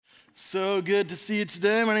So good to see you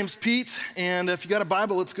today. My name's Pete, and if you got a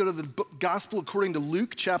Bible, let's go to the Gospel according to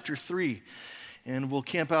Luke chapter 3, and we'll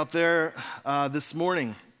camp out there this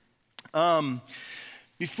morning.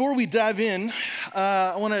 Before we dive in,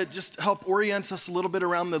 I want to just help orient us a little bit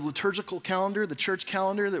around the liturgical calendar, the church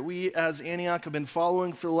calendar that we as Antioch have been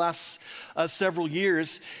following for the last several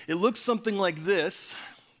years. It looks something like this.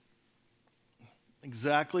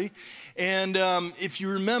 Exactly. And if you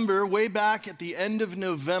remember, way back at the end of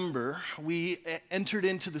November, we entered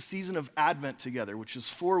into the season of Advent together, which is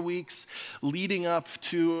 4 weeks leading up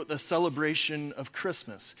to the celebration of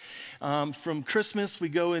Christmas. From Christmas, we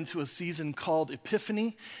go into a season called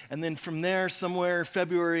Epiphany, and then from there, somewhere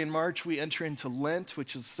February and March, we enter into Lent,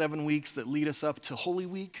 which is 7 weeks that lead us up to Holy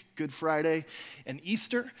Week, Good Friday, and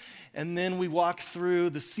Easter. And then we walk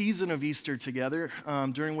through the season of Easter together,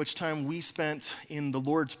 during which time we spent in the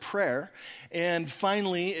Lord's Prayer. And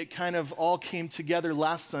finally, it kind of all came together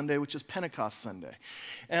last Sunday, which is Pentecost Sunday.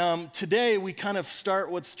 Today, we kind of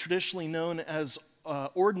start what's traditionally known as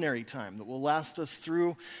ordinary time that will last us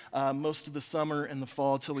through most of the summer and the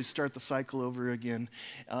fall until we start the cycle over again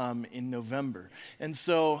in November. And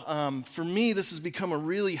so for me, this has become a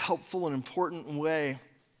really helpful and important way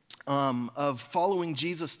of following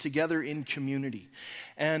Jesus together in community.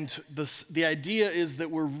 And the idea is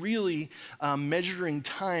that we're really measuring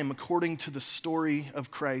time according to the story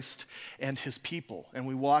of Christ and his people. And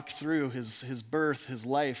we walk through his birth, his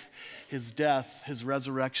life, his death, his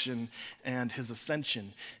resurrection, and his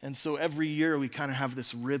ascension. And so every year we kind of have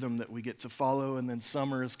this rhythm that we get to follow, and then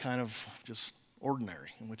summer is kind of just ordinary,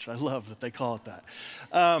 which I love that they call it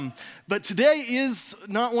that. But today is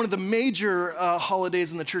not one of the major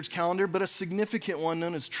holidays in the church calendar, but a significant one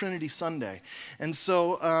known as Trinity Sunday. And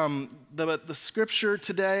so the scripture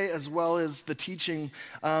today, as well as the teaching,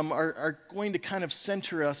 are going to kind of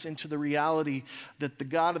center us into the reality that the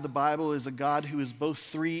God of the Bible is a God who is both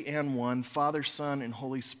three and one, Father, Son, and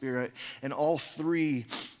Holy Spirit, and all three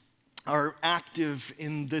are active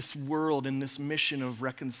in this world, in this mission of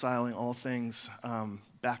reconciling all things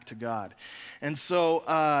back to God. And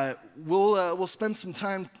so we'll spend some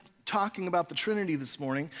time talking about the Trinity this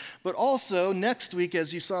morning, but also next week,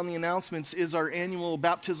 as you saw in the announcements, is our annual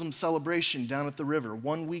baptism celebration down at the river.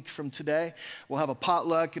 1 week from today, we'll have a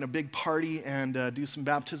potluck and a big party and do some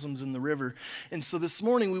baptisms in the river. And so this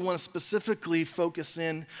morning, we want to specifically focus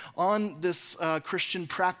in on this Christian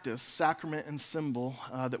practice, sacrament and symbol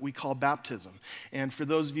that we call baptism. And for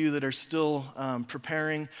those of you that are still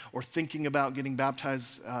preparing or thinking about getting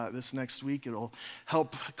baptized this next week, it'll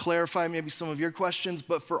help clarify maybe some of your questions,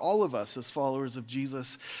 but for all of us as followers of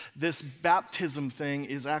Jesus, this baptism thing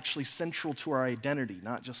is actually central to our identity,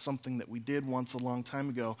 not just something that we did once a long time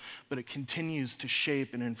ago, but it continues to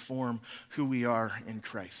shape and inform who we are in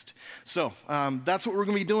Christ. So that's what we're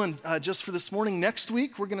going to be doing just for this morning. Next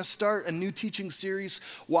week, we're going to start a new teaching series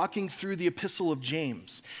walking through the Epistle of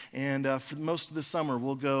James. And for most of the summer,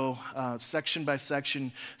 we'll go section by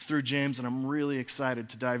section through James, and I'm really excited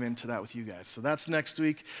to dive into that with you guys. So that's next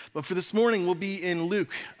week. But for this morning, we'll be in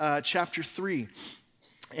Luke chapter 3.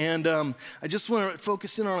 And I just want to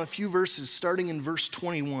focus in on a few verses, starting in verse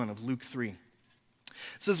 21 of Luke 3. It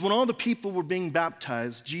says, when all the people were being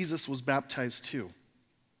baptized, Jesus was baptized too.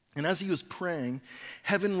 And as he was praying,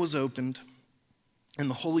 heaven was opened, and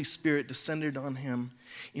the Holy Spirit descended on him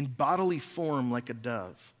in bodily form like a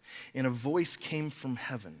dove. And a voice came from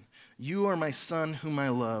heaven, "You are my Son whom I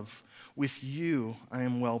love. With you I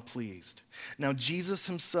am well pleased." Now Jesus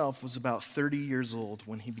himself was about 30 years old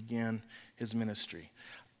when he began his ministry.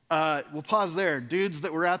 We'll pause there. Dudes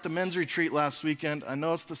that were at the men's retreat last weekend, I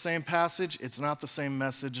know it's the same passage. It's not the same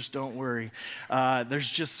message. Don't worry.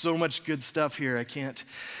 There's just so much good stuff here. I can't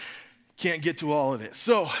get to all of it.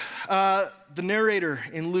 So the narrator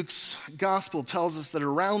in Luke's gospel tells us that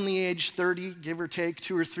around the age 30, give or take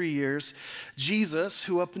 2 or 3 years, Jesus,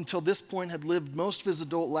 who up until this point had lived most of his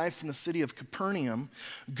adult life in the city of Capernaum,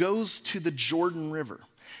 goes to the Jordan River.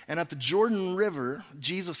 And at the Jordan River,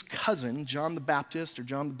 Jesus' cousin, John the Baptist or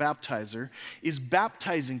John the Baptizer, is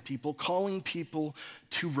baptizing people, calling people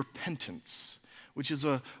to repentance, which is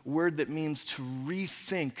a word that means to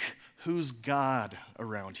rethink who's God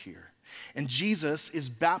around here. And Jesus is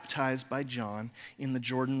baptized by John in the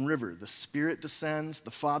Jordan River. The Spirit descends,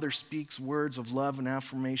 the Father speaks words of love and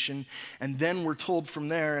affirmation, and then we're told from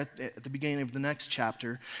there at the beginning of the next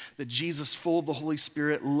chapter that Jesus, full of the Holy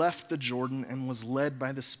Spirit, left the Jordan and was led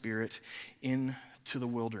by the Spirit into the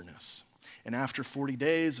wilderness. And after 40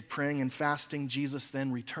 days of praying and fasting, Jesus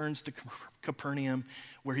then returns to Capernaum,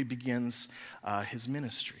 where he begins his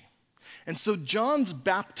ministry. And so John's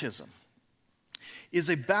baptism is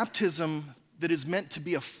a baptism that is meant to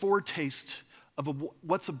be a foretaste of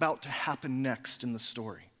what's about to happen next in the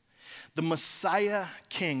story. The Messiah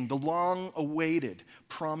King, the long-awaited,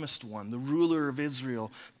 promised one, the ruler of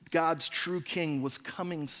Israel, God's true king, was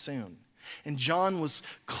coming soon. And John was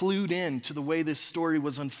clued in to the way this story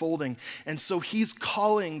was unfolding. And so he's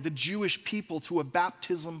calling the Jewish people to a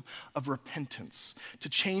baptism of repentance, to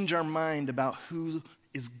change our mind about who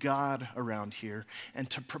is God around here, and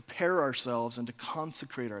to prepare ourselves and to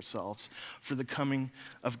consecrate ourselves for the coming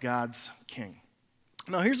of God's king.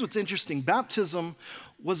 Now, here's what's interesting. Baptism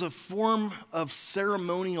was a form of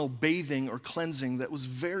ceremonial bathing or cleansing that was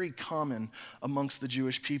very common amongst the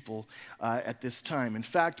Jewish people at this time. In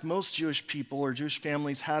fact, most Jewish people or Jewish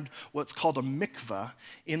families had what's called a mikvah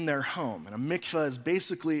in their home. And a mikvah is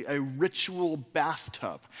basically a ritual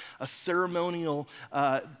bathtub, a ceremonial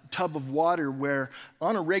tub of water where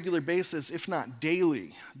on a regular basis, if not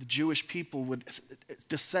daily, the Jewish people would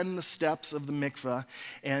descend the steps of the mikvah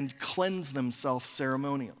and cleanse themselves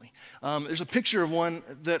ceremonially. There's a picture of one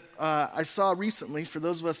that I saw recently for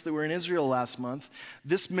those of us that were in Israel last month.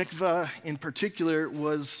 This mikvah in particular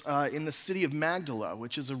was in the city of Magdala,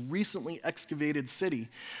 which is a recently excavated city,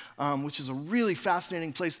 which is a really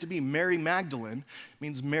fascinating place to be. Mary Magdalene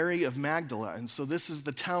means Mary of Magdala. And so this is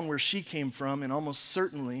the town where she came from, and almost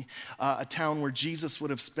certainly a town where Jesus would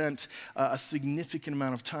have spent a significant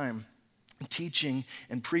amount of time teaching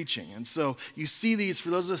and preaching. And so you see these, for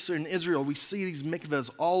those of us who are in Israel, we see these mikvahs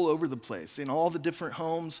all over the place, in all the different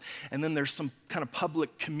homes, and then there's some kind of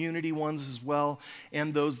public community ones as well,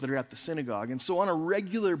 and those that are at the synagogue. And so on a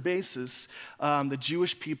regular basis, the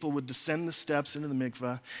Jewish people would descend the steps into the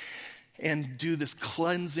mikvah and do this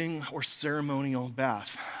cleansing or ceremonial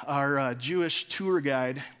bath. Our Jewish tour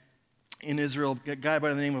guide in Israel, a guy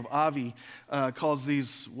by the name of Avi, calls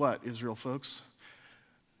these, what, Israel folks?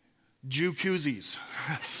 Jew-koozies.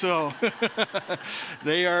 So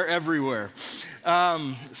they are everywhere.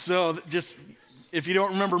 So just, if you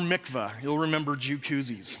don't remember mikvah, you'll remember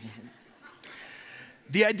Jew-koozies.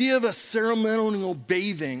 The idea of a ceremonial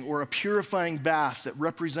bathing or a purifying bath that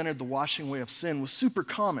represented the washing away of sin was super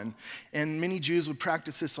common, and many Jews would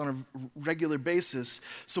practice this on a regular basis.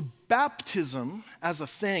 So baptism as a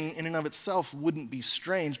thing in and of itself wouldn't be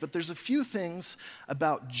strange, but there's a few things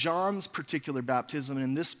about John's particular baptism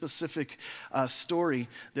in this specific story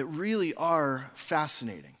that really are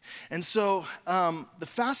fascinating. And so the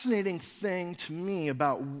fascinating thing to me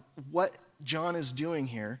about what John is doing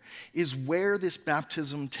here is where this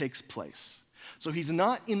baptism takes place. So he's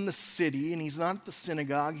not in the city, and he's not at the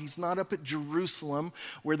synagogue, he's not up at Jerusalem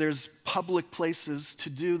where there's public places to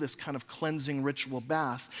do this kind of cleansing ritual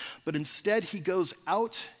bath, but instead he goes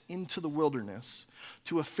out into the wilderness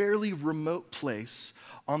to a fairly remote place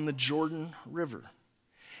on the Jordan River.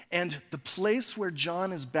 And the place where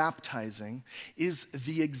John is baptizing is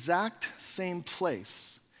the exact same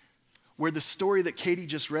place where the story that Katie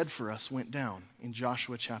just read for us went down in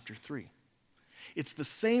Joshua chapter 3. It's the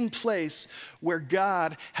same place where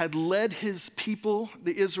God had led his people,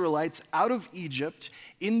 the Israelites, out of Egypt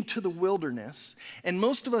into the wilderness. And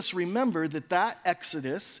most of us remember that that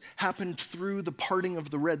exodus happened through the parting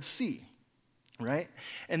of the Red Sea, right?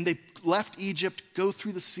 And they left Egypt, go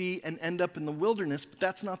through the sea, and end up in the wilderness, but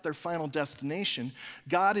that's not their final destination.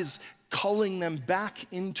 God is calling them back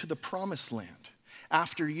into the promised land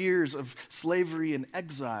after years of slavery and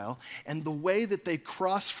exile, and the way that they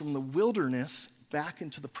cross from the wilderness back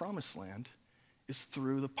into the promised land is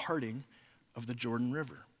through the parting of the Jordan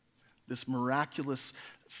River. This miraculous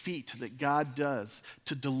feat that God does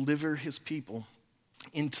to deliver his people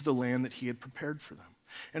into the land that he had prepared for them.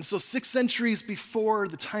 And so 6 centuries before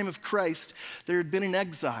the time of Christ, there had been an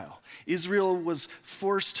exile. Israel was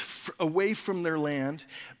forced away from their land,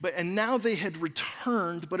 and now they had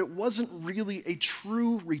returned, but it wasn't really a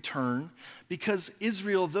true return because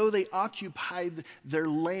Israel, though they occupied their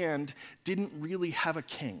land, didn't really have a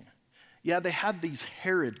king. Yeah, they had these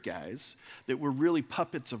Herod guys that were really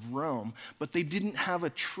puppets of Rome, but they didn't have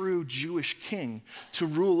a true Jewish king to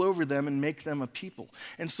rule over them and make them a people.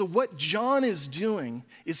 And so what John is doing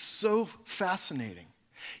is so fascinating.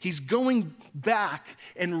 He's going back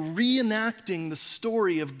and reenacting the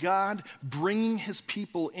story of God bringing his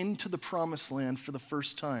people into the promised land for the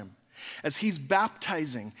first time. As he's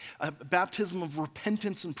baptizing, a baptism of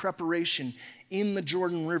repentance and preparation in the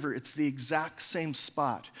Jordan River, it's the exact same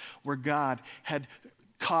spot where God had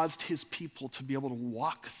caused his people to be able to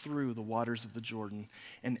walk through the waters of the Jordan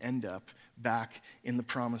and end up back in the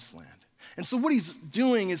promised land. And so what he's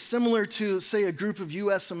doing is similar to, say, a group of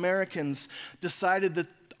U.S. Americans decided that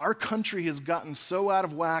our country has gotten so out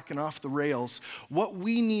of whack and off the rails. What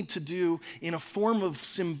we need to do in a form of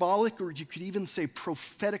symbolic, or you could even say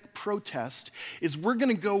prophetic protest, is we're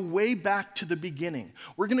going to go way back to the beginning.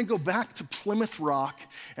 We're going to go back to Plymouth Rock,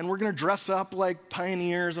 and we're going to dress up like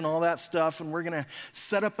pioneers and all that stuff, and we're going to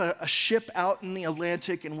set up a ship out in the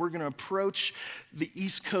Atlantic, and we're going to approach the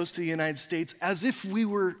east coast of the United States as if we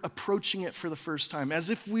were approaching it for the first time, as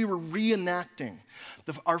if we were reenacting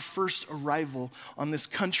our first arrival on this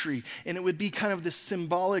country. And it would be kind of this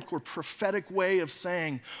symbolic or prophetic way of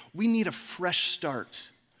saying, we need a fresh start.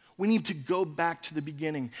 We need to go back to the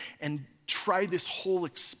beginning and try this whole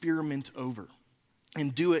experiment over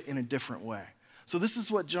and do it in a different way. So this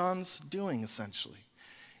is what John's doing, essentially.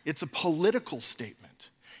 It's a political statement.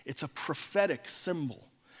 It's a prophetic symbol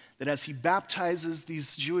that as he baptizes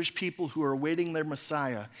these Jewish people who are awaiting their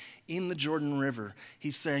Messiah in the Jordan River,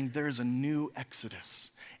 he's saying there is a new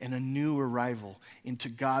exodus and a new arrival into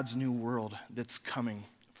God's new world that's coming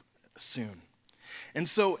soon. And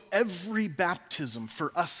so every baptism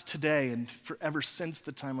for us today and forever since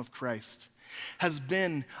the time of Christ has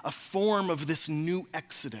been a form of this new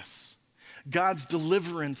exodus. God's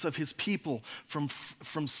deliverance of his people from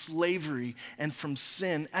slavery and from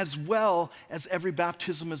sin, as well as every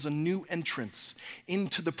baptism is a new entrance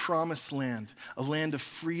into the promised land, a land of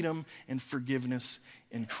freedom and forgiveness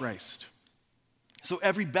in Christ. So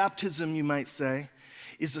every baptism, you might say,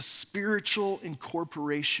 is a spiritual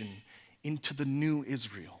incorporation into the new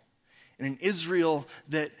Israel, and an Israel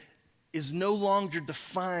that is no longer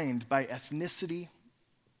defined by ethnicity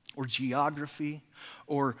or geography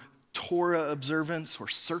or Torah observance or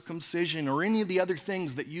circumcision or any of the other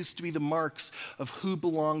things that used to be the marks of who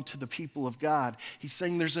belonged to the people of God. He's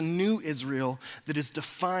saying there's a new Israel that is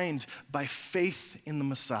defined by faith in the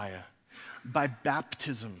Messiah, by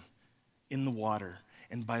baptism in the water,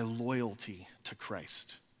 and by loyalty to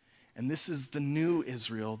Christ. And this is the new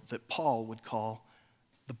Israel that Paul would call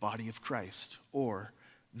the body of Christ, or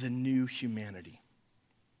the new humanity.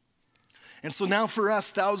 And so now for us,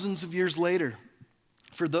 thousands of years later,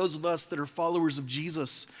 for those of us that are followers of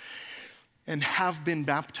Jesus and have been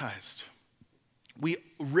baptized, we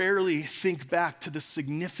rarely think back to the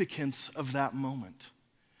significance of that moment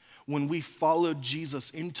when we followed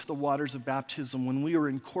Jesus into the waters of baptism, when we were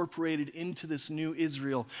incorporated into this new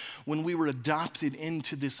Israel, when we were adopted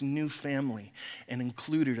into this new family and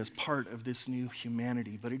included as part of this new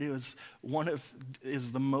humanity. But it is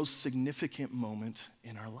the most significant moment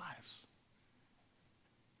in our lives,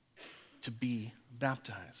 to be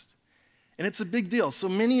baptized. And it's a big deal. So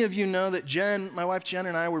many of you know that my wife Jen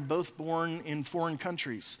and I were both born in foreign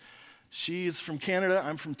countries. She's from Canada,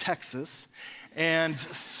 I'm from Texas. And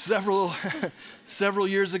several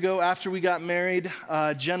years ago after we got married,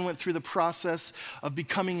 Jen went through the process of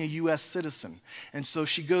becoming a U.S. citizen. And so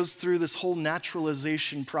she goes through this whole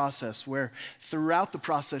naturalization process where throughout the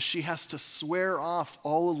process she has to swear off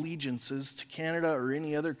all allegiances to Canada or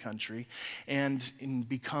any other country and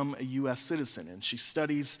become a U.S. citizen. And she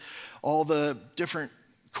studies all the different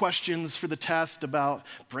questions for the test about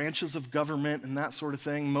branches of government and that sort of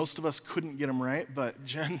thing. Most of us couldn't get them right, but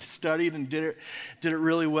Jen studied and did it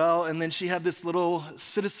really well. And then she had this little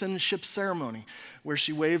citizenship ceremony where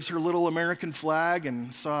she waves her little American flag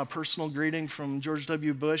and saw a personal greeting from George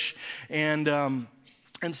W. Bush. And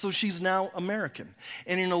so she's now American.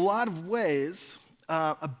 And in a lot of ways,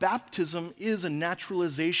 a baptism is a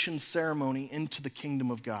naturalization ceremony into the kingdom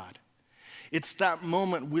of God. It's that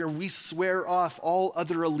moment where we swear off all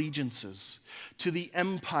other allegiances to the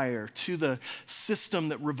empire, to the system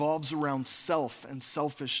that revolves around self and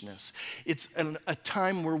selfishness. It's a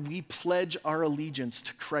time where we pledge our allegiance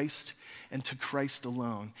to Christ and to Christ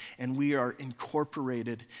alone, and we are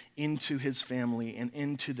incorporated into his family and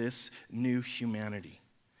into this new humanity.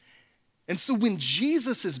 And so when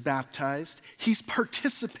Jesus is baptized, he's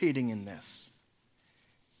participating in this.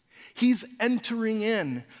 He's entering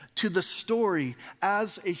in to the story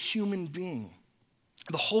as a human being.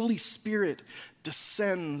 The Holy Spirit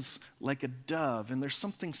descends like a dove, and there's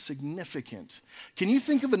something significant. Can you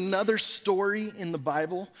think of another story in the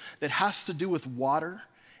Bible that has to do with water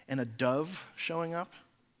and a dove showing up?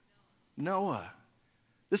 Noah.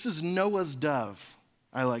 This is Noah's dove,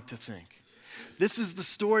 I like to think. This is the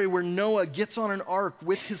story where Noah gets on an ark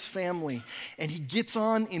with his family, and he gets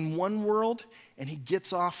on in one world, and he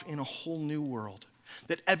gets off in a whole new world.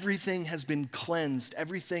 That everything has been cleansed,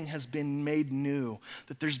 everything has been made new,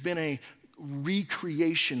 that there's been a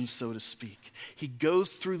recreation, so to speak. He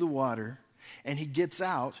goes through the water, And he gets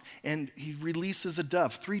out and he releases a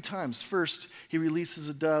dove 3 times. First, he releases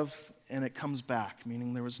a dove and it comes back,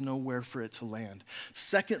 meaning there was nowhere for it to land.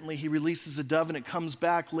 Secondly, he releases a dove and it comes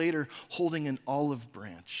back later holding an olive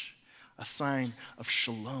branch, a sign of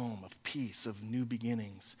shalom, of peace, of new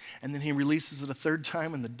beginnings. And then he releases it a 3rd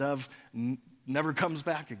time and the dove never comes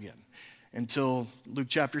back again until Luke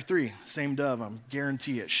chapter 3. Same dove, I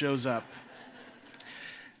guarantee it shows up.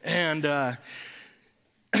 And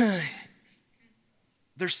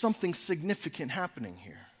there's something significant happening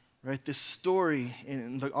here, right? This story,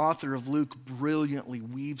 and the author of Luke brilliantly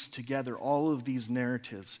weaves together all of these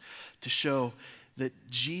narratives to show that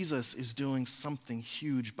Jesus is doing something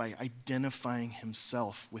huge by identifying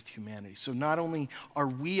himself with humanity. So not only are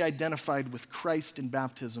we identified with Christ in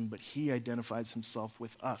baptism, but he identifies himself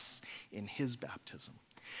with us in his baptism.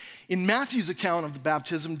 In Matthew's account of the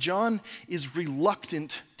baptism, John is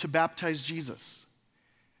reluctant to baptize Jesus.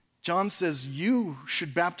 John says, you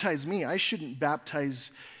should baptize me. I shouldn't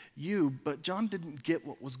baptize you. But John didn't get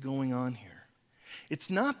what was going on here.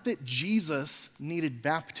 It's not that Jesus needed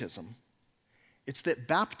baptism. It's that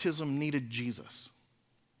baptism needed Jesus.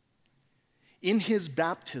 In his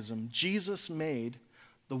baptism, Jesus made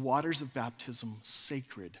the waters of baptism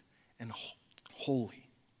sacred and holy.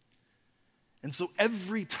 And so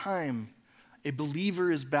every time a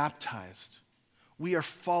believer is baptized, we are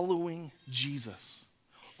following Jesus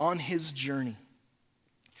on his journey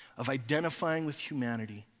of identifying with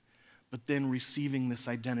humanity, but then receiving this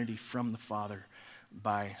identity from the Father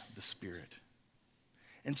by the Spirit.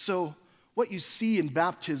 And so what you see in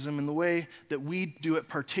baptism and the way that we do it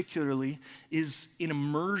particularly is in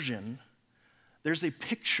immersion, there's a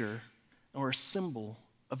picture or a symbol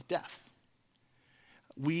of death.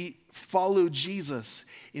 We follow Jesus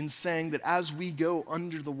in saying that as we go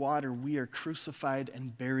under the water, we are crucified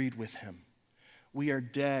and buried with him. We are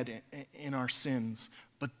dead in our sins,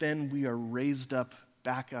 but then we are raised up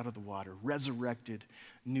back out of the water, resurrected,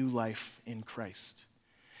 new life in Christ.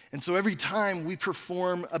 And so every time we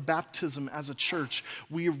perform a baptism as a church,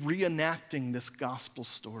 we are reenacting this gospel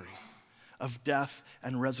story of death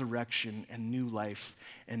and resurrection and new life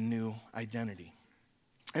and new identity.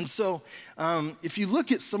 And so if you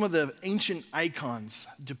look at some of the ancient icons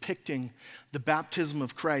depicting the baptism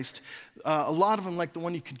of Christ, a lot of them, like the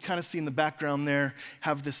one you can kind of see in the background there,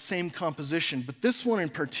 have the same composition. But this one in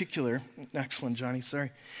particular, next one, Johnny,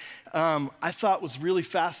 sorry, I thought was really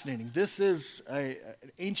fascinating. This is an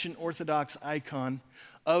ancient Orthodox icon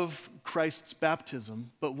of Christ's baptism,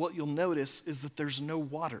 but what you'll notice is that there's no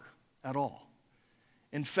water at all.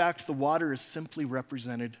 In fact, the water is simply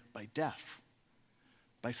represented by death,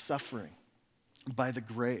 by suffering, by the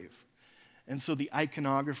grave. And so the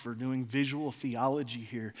iconographer doing visual theology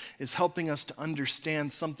here is helping us to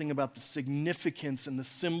understand something about the significance and the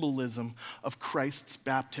symbolism of Christ's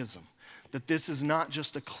baptism. That this is not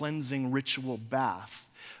just a cleansing ritual bath,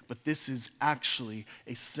 but this is actually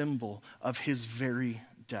a symbol of his very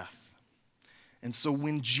death. And so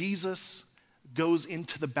when Jesus goes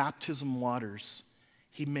into the baptism waters,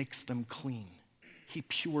 he makes them clean. He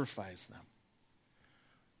purifies them.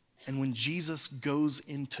 And when Jesus goes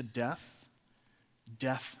into death,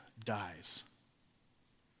 death dies.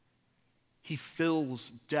 He fills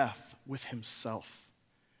death with himself.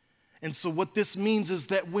 And so what this means is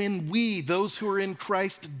that when we, those who are in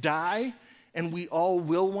Christ, die, and we all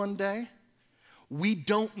will one day, we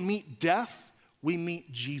don't meet death, we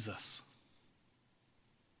meet Jesus.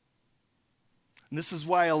 And this is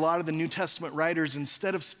why a lot of the New Testament writers,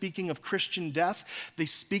 instead of speaking of Christian death, they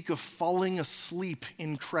speak of falling asleep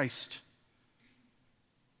in Christ.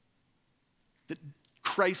 That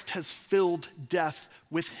Christ has filled death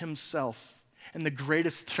with himself. And the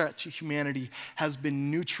greatest threat to humanity has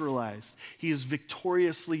been neutralized. He has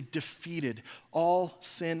victoriously defeated all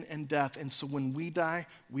sin and death. And so when we die,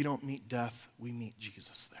 we don't meet death, we meet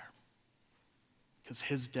Jesus there. Because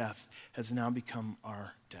his death has now become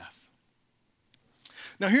our death.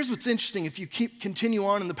 Now here's what's interesting. If you continue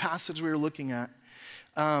on in the passage we were looking at,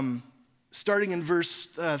 starting in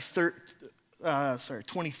verse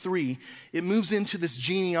 23, it moves into this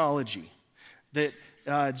genealogy that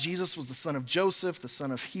Jesus was the son of Joseph, the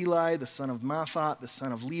son of Heli, the son of Matthat, the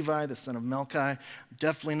son of Levi, the son of Melchi. I'm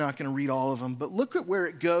definitely not going to read all of them, but look at where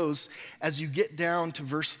it goes as you get down to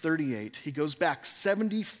verse 38. He goes back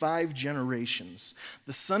 75 generations.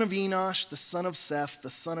 The son of Enosh, the son of Seth, the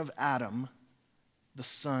son of Adam, the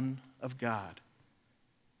Son of God.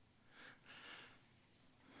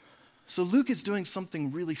 So Luke is doing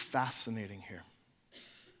something really fascinating here.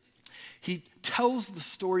 He tells the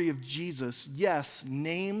story of Jesus, yes,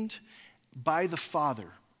 named by the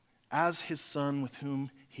Father as his son with whom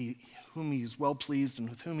whom he's well pleased and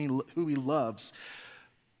with who he loves.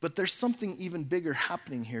 But there's something even bigger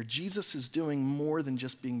happening here. Jesus is doing more than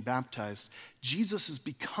just being baptized. Jesus is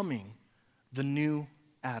becoming the new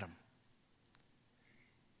Adam.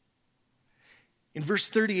 In verse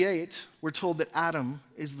 38, we're told that Adam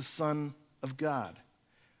is the son of God.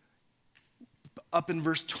 Up in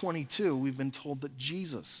verse 22, we've been told that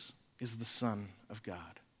Jesus is the Son of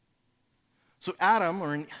God. So Adam,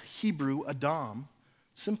 or in Hebrew, Adam,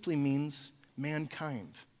 simply means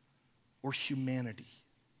mankind or humanity.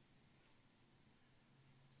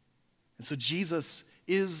 And so Jesus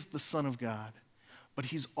is the Son of God, but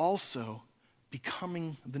he's also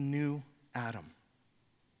becoming the new Adam.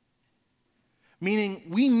 Meaning,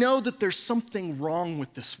 we know that there's something wrong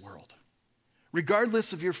with this world.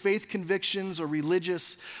 Regardless of your faith convictions or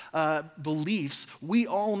religious beliefs, we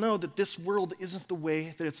all know that this world isn't the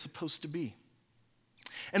way that it's supposed to be.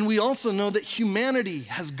 And we also know that humanity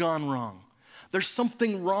has gone wrong. There's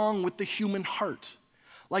something wrong with the human heart.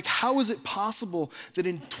 Like, how is it possible that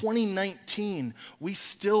in 2019 we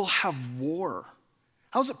still have war?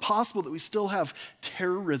 How is it possible that we still have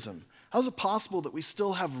terrorism? How is it possible that we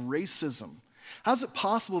still have racism? How is it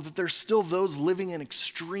possible that there's still those living in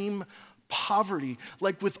extreme poverty?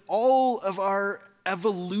 Like, with all of our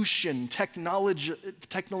evolution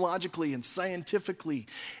technologically and scientifically,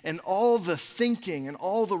 and all the thinking and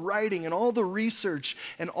all the writing and all the research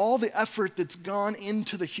and all the effort that's gone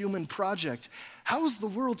into the human project, how is the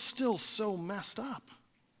world still so messed up?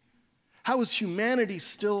 How is humanity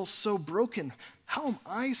still so broken? How am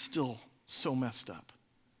I still so messed up?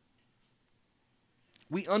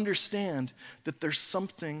 We understand that there's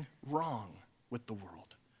something wrong with the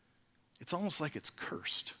world. It's almost like it's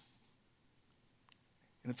cursed.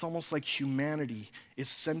 And it's almost like humanity is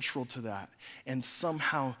central to that and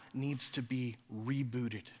somehow needs to be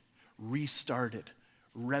rebooted, restarted,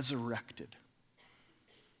 resurrected.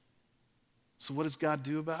 So what does God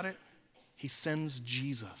do about it? He sends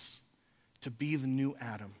Jesus to be the new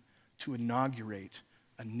Adam, to inaugurate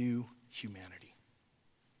a new humanity.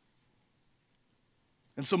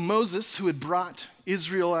 And so Moses, who had brought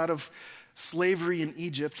Israel out of slavery in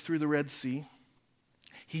Egypt through the Red Sea,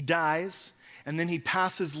 he dies, and then he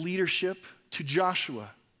passes leadership to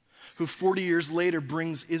Joshua, who 40 years later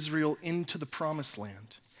brings Israel into the Promised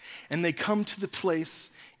Land. And they come to the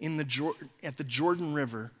place at the Jordan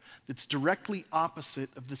River that's directly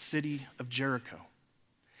opposite of the city of Jericho.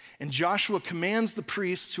 And Joshua commands the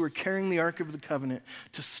priests who are carrying the Ark of the Covenant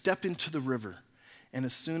to step into the river. And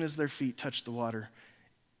as soon as their feet touch the water,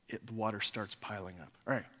 the water starts piling up.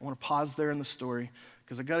 All right, I want to pause there in the story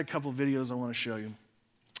because I got a couple of videos I want to show you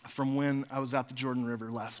from when I was at the Jordan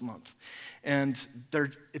River last month. And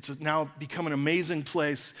it's now become an amazing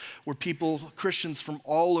place where Christians from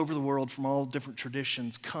all over the world, from all different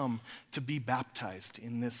traditions, come to be baptized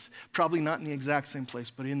in this, probably not in the exact same place,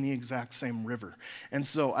 but in the exact same river. And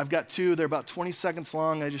so I've got two, they're about 20 seconds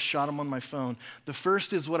long. I just shot them on my phone. The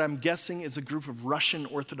first is what I'm guessing is a group of Russian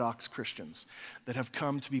Orthodox Christians that have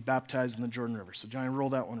come to be baptized in the Jordan River. So Johnny, roll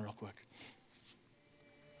that one real quick.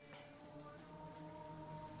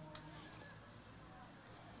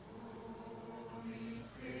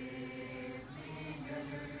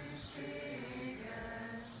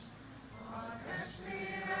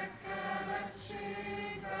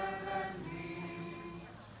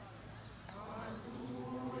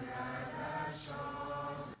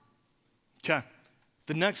 Okay,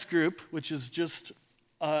 the next group, which is just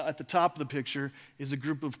at the top of the picture, is a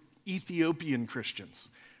group of Ethiopian Christians.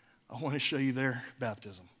 I want to show you their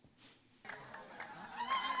baptism.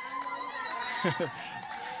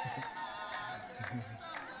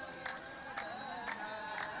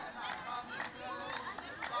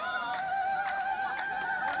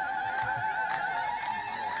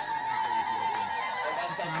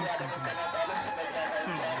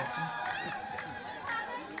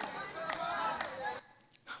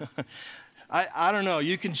 I don't know.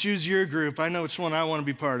 You can choose your group. I know which one I want to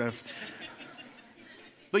be part of.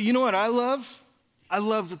 But you know what I love? I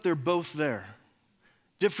love that they're both there.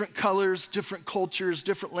 Different colors, different cultures,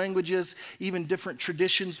 different languages, even different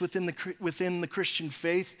traditions within the Christian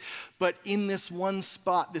faith. But in this one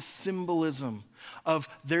spot, this symbolism of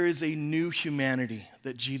there is a new humanity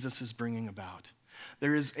that Jesus is bringing about.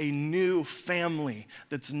 There is a new family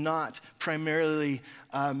that's not primarily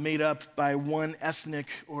made up by one ethnic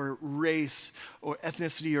or race or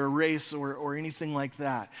ethnicity or race or anything like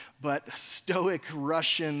that. But stoic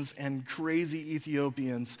Russians and crazy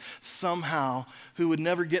Ethiopians somehow, who would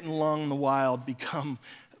never get along in the wild, become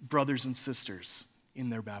brothers and sisters in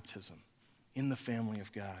their baptism, in the family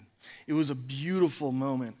of God. It was a beautiful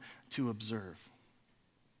moment to observe.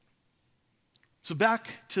 So back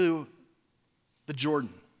to the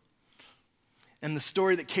Jordan and the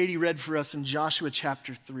story that Katie read for us in Joshua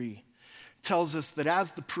chapter 3 tells us that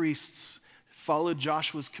as the priests followed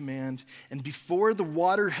Joshua's command, and before the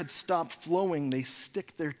water had stopped flowing, they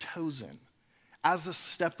stick their toes in as a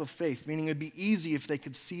step of faith, meaning it'd be easy if they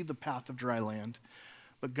could see the path of dry land.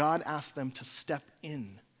 But God asked them to step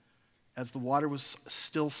in as the water was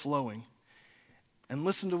still flowing. And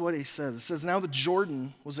listen to what he says. It says, now the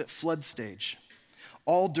Jordan was at flood stage,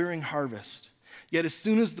 all during harvest. Yet as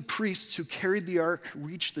soon as the priests who carried the ark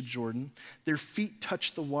reached the Jordan, their feet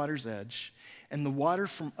touched the water's edge, and the water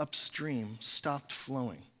from upstream stopped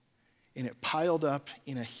flowing, and it piled up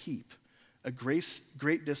in a heap a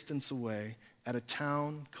great distance away at a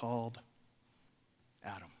town called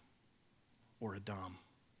Adam, or Adam.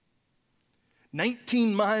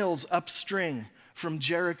 19 miles upstream from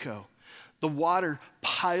Jericho, the water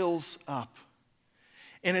piles up.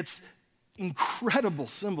 And it's incredible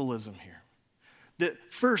symbolism here. That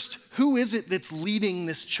first, who is it that's leading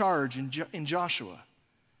this charge in Joshua?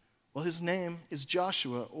 Well, his name is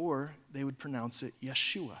Joshua, or they would pronounce it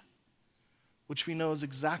Yeshua, which we know is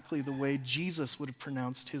exactly the way Jesus would have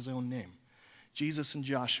pronounced his own name. Jesus and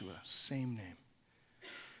Joshua, same name.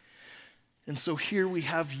 And so here we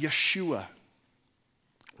have Yeshua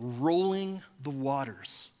rolling the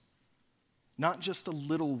waters, not just a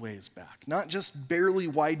little ways back, not just barely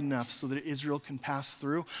wide enough so that Israel can pass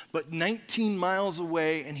through, but 19 miles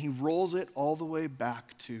away, and he rolls it all the way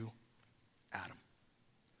back to Adam,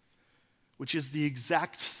 which is the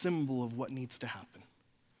exact symbol of what needs to happen.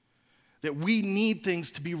 That we need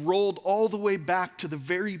things to be rolled all the way back to the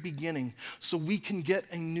very beginning so we can get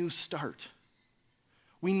a new start.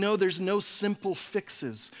 We know there's no simple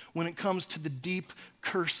fixes when it comes to the deep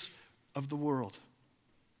curse of the world.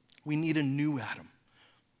 We need a new Adam.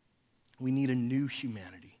 We need a new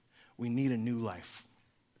humanity. We need a new life.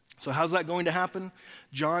 So how's that going to happen?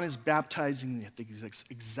 John is baptizing at the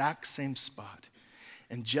exact same spot.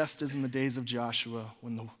 And just as in the days of Joshua,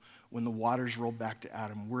 when the waters rolled back to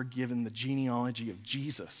Adam, we're given the genealogy of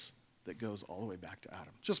Jesus that goes all the way back to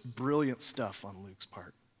Adam. Just brilliant stuff on Luke's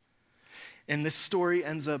part. And this story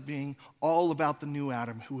ends up being all about the new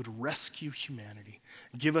Adam who would rescue humanity,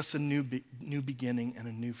 give us a new beginning and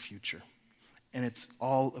a new future. And it's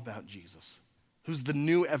all about Jesus, who's the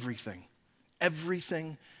new everything.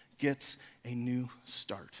 Everything gets a new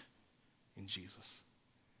start in Jesus.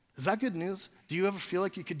 Is that good news? Do you ever feel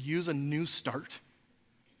like you could use a new start,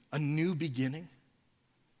 a new beginning?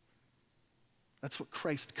 That's what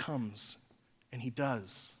Christ comes, and he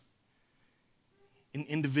does. In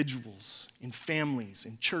individuals, in families,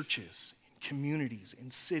 in churches, in communities, in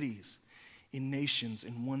cities, in nations,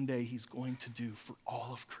 and one day he's going to do for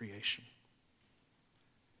all of creation.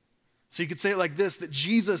 So you could say it like this, that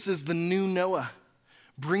Jesus is the new Noah,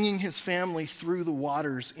 bringing his family through the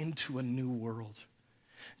waters into a new world.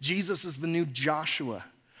 Jesus is the new Joshua,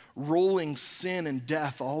 rolling sin and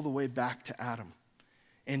death all the way back to Adam.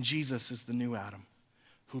 And Jesus is the new Adam,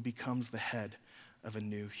 who becomes the head of a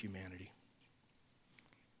new humanity.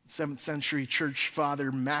 7th century church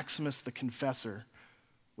father Maximus the Confessor,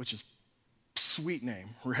 which is a sweet name,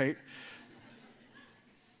 right?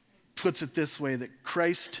 Puts it this way, that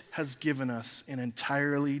Christ has given us an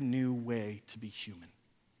entirely new way to be human.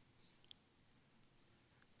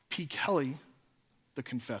 P. Kelly, the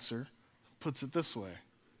Confessor, puts it this way.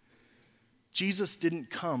 Jesus didn't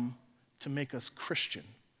come to make us Christian.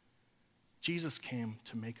 Jesus came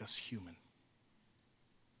to make us human.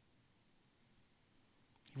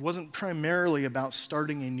 It wasn't primarily about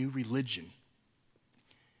starting a new religion.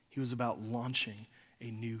 He was about launching a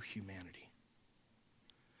new humanity,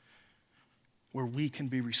 where we can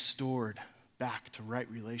be restored back to right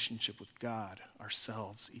relationship with God,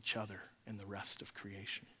 ourselves, each other, and the rest of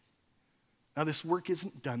creation. Now, this work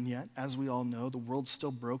isn't done yet. As we all know, the world's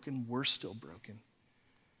still broken, we're still broken.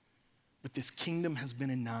 But this kingdom has been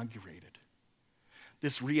inaugurated.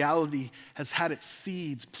 This reality has had its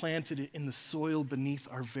seeds planted in the soil beneath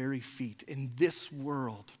our very feet. In this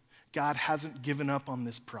world, God hasn't given up on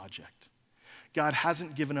this project. God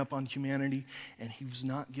hasn't given up on humanity, and he was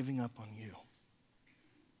not giving up on you.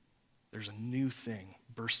 There's a new thing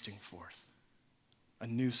bursting forth, a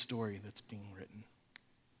new story that's being written.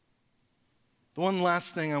 The one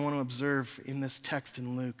last thing I want to observe in this text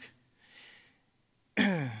in Luke,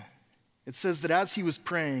 it says that as he was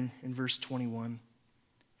praying in verse 21,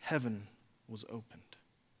 heaven was opened.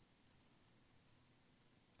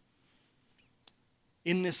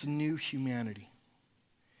 In this new humanity,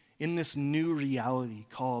 in this new reality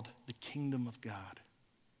called the kingdom of God,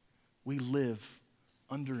 we live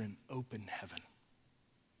under an open heaven.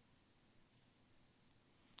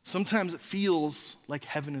 Sometimes it feels like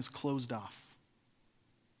heaven is closed off.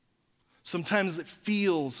 Sometimes it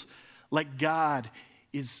feels like God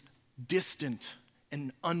is distant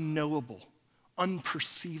and unknowable,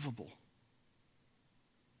 unperceivable,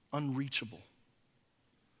 unreachable.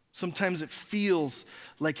 Sometimes it feels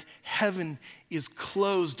like heaven is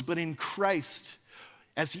closed, but in Christ,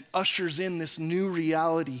 as he ushers in this new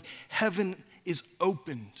reality, heaven is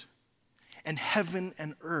opened, and heaven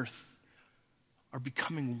and earth are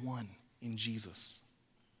becoming one in Jesus.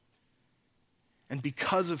 And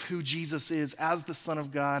because of who Jesus is as the Son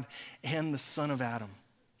of God and the Son of Adam,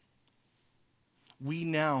 we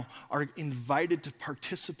now are invited to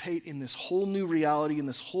participate in this whole new reality, in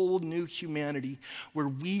this whole new humanity, where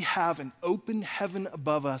we have an open heaven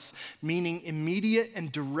above us, meaning immediate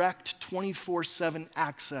and direct 24/7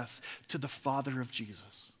 access to the Father of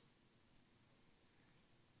Jesus.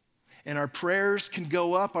 And our prayers can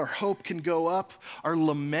go up, our hope can go up, our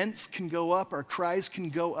laments can go up, our cries can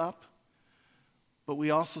go up. But we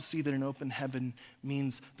also see that an open heaven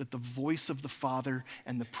means that the voice of the Father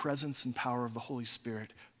and the presence and power of the Holy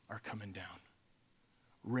Spirit are coming down,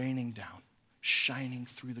 raining down, shining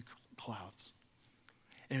through the clouds.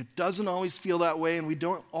 And it doesn't always feel that way, and we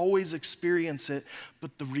don't always experience it,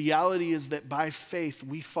 but the reality is that by faith,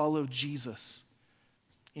 we follow Jesus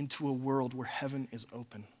into a world where heaven is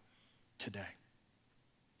open today.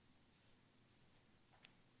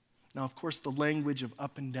 Now, of course, the language of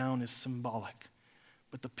up and down is symbolic,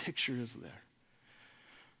 but the picture is there.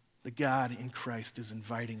 The God in Christ is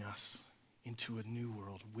inviting us into a new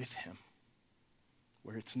world with him,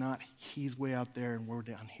 where it's not he's way out there and we're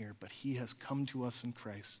down here, but he has come to us in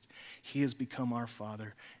Christ. He has become our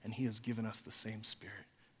Father, and he has given us the same Spirit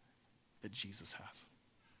that Jesus has.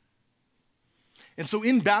 And so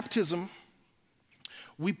in baptism,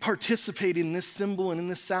 we participate in this symbol and in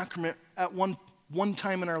this sacrament at one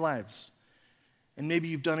time in our lives. And maybe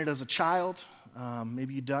you've done it as a child.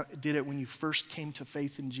 Maybe you did it when you first came to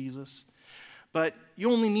faith in Jesus. But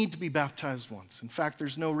you only need to be baptized once. In fact,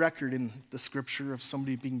 there's no record in the scripture of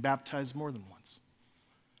somebody being baptized more than once.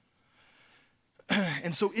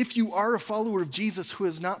 And so if you are a follower of Jesus who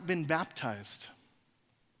has not been baptized,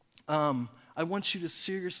 I want you to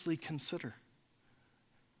seriously consider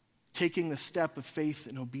taking the step of faith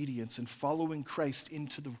and obedience and following Christ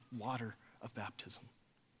into the water of baptism.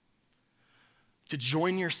 To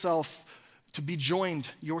join yourself, to be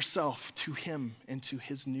joined yourself to him and to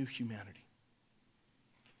his new humanity.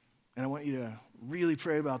 And I want you to really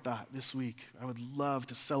pray about that this week. I would love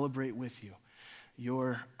to celebrate with you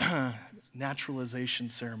your naturalization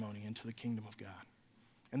ceremony into the kingdom of God.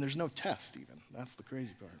 And there's no test even. That's the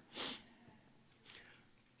crazy part.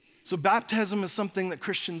 So baptism is something that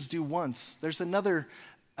Christians do once. There's another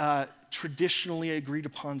traditionally agreed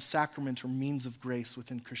upon sacrament or means of grace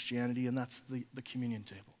within Christianity, and that's the communion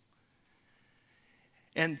table.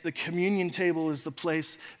 And the communion table is the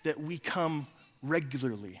place that we come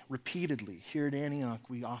regularly, repeatedly. Here at Antioch,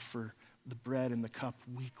 we offer the bread and the cup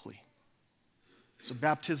weekly. So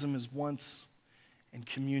baptism is once, and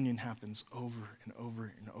communion happens over and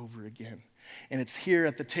over and over again. And it's here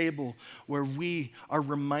at the table where we are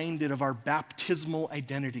reminded of our baptismal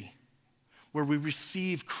identity, where we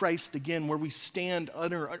receive Christ again, where we stand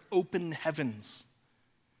under open heavens,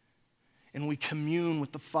 and we commune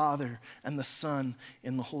with the Father and the Son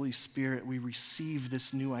and the Holy Spirit. We receive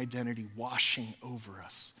this new identity washing over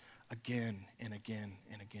us again and again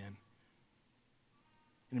and again.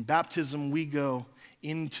 And in baptism, we go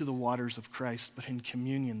into the waters of Christ, but in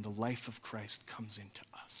communion, the life of Christ comes into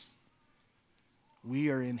us.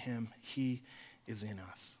 We are in him, he is in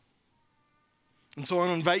us. And so I want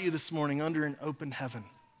to invite you this morning under an open heaven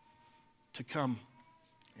to come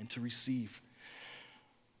and to receive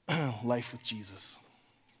life with Jesus.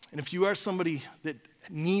 And if you are somebody that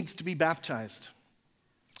needs to be baptized,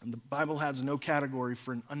 and the Bible has no category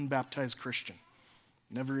for an unbaptized Christian,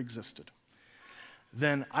 never existed,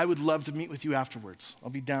 then I would love to meet with you afterwards. I'll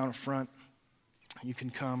be down front. You can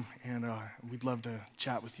come, and we'd love to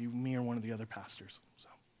chat with you, me or one of the other pastors.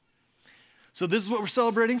 So this is what we're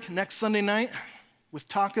celebrating next Sunday night with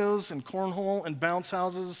tacos and cornhole and bounce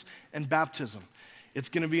houses and baptism. It's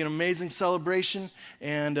going to be an amazing celebration,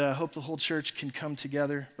 and I hope the whole church can come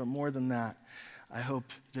together. But more than that, I hope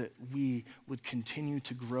that we would continue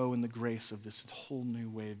to grow in the grace of this whole new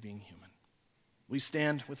way of being human. Will you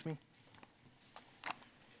stand with me?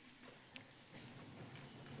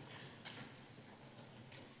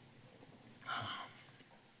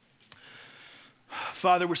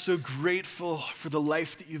 Father, we're so grateful for the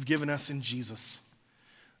life that you've given us in Jesus,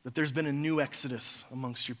 that there's been a new exodus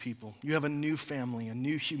amongst your people. You have a new family, a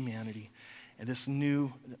new humanity, this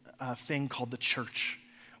new thing called the church,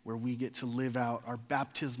 where we get to live out our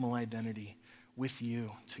baptismal identity with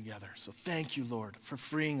you together. So thank you, Lord, for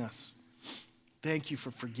freeing us. Thank you for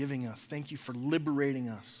forgiving us. Thank you for liberating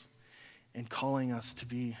us and calling us to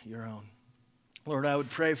be your own. Lord, I would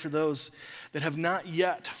pray for those that have not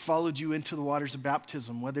yet followed you into the waters of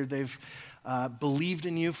baptism, whether they've believed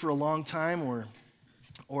in you for a long time or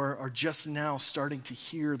are just now starting to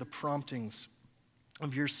hear the promptings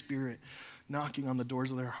of your Spirit knocking on the doors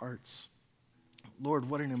of their hearts. Lord,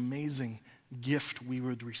 what an amazing gift we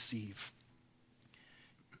would receive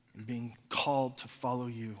in being called to follow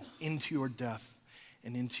you into your death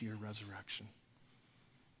and into your resurrection.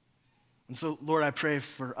 And so, Lord, I pray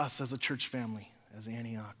for us as a church family, as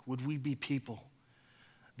Antioch, would we be people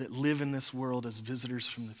that live in this world as visitors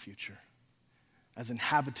from the future, as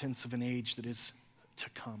inhabitants of an age that is to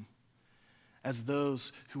come, as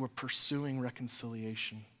those who are pursuing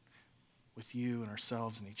reconciliation with you and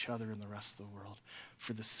ourselves and each other and the rest of the world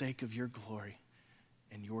for the sake of your glory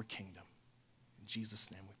and your kingdom. In Jesus'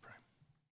 name we pray.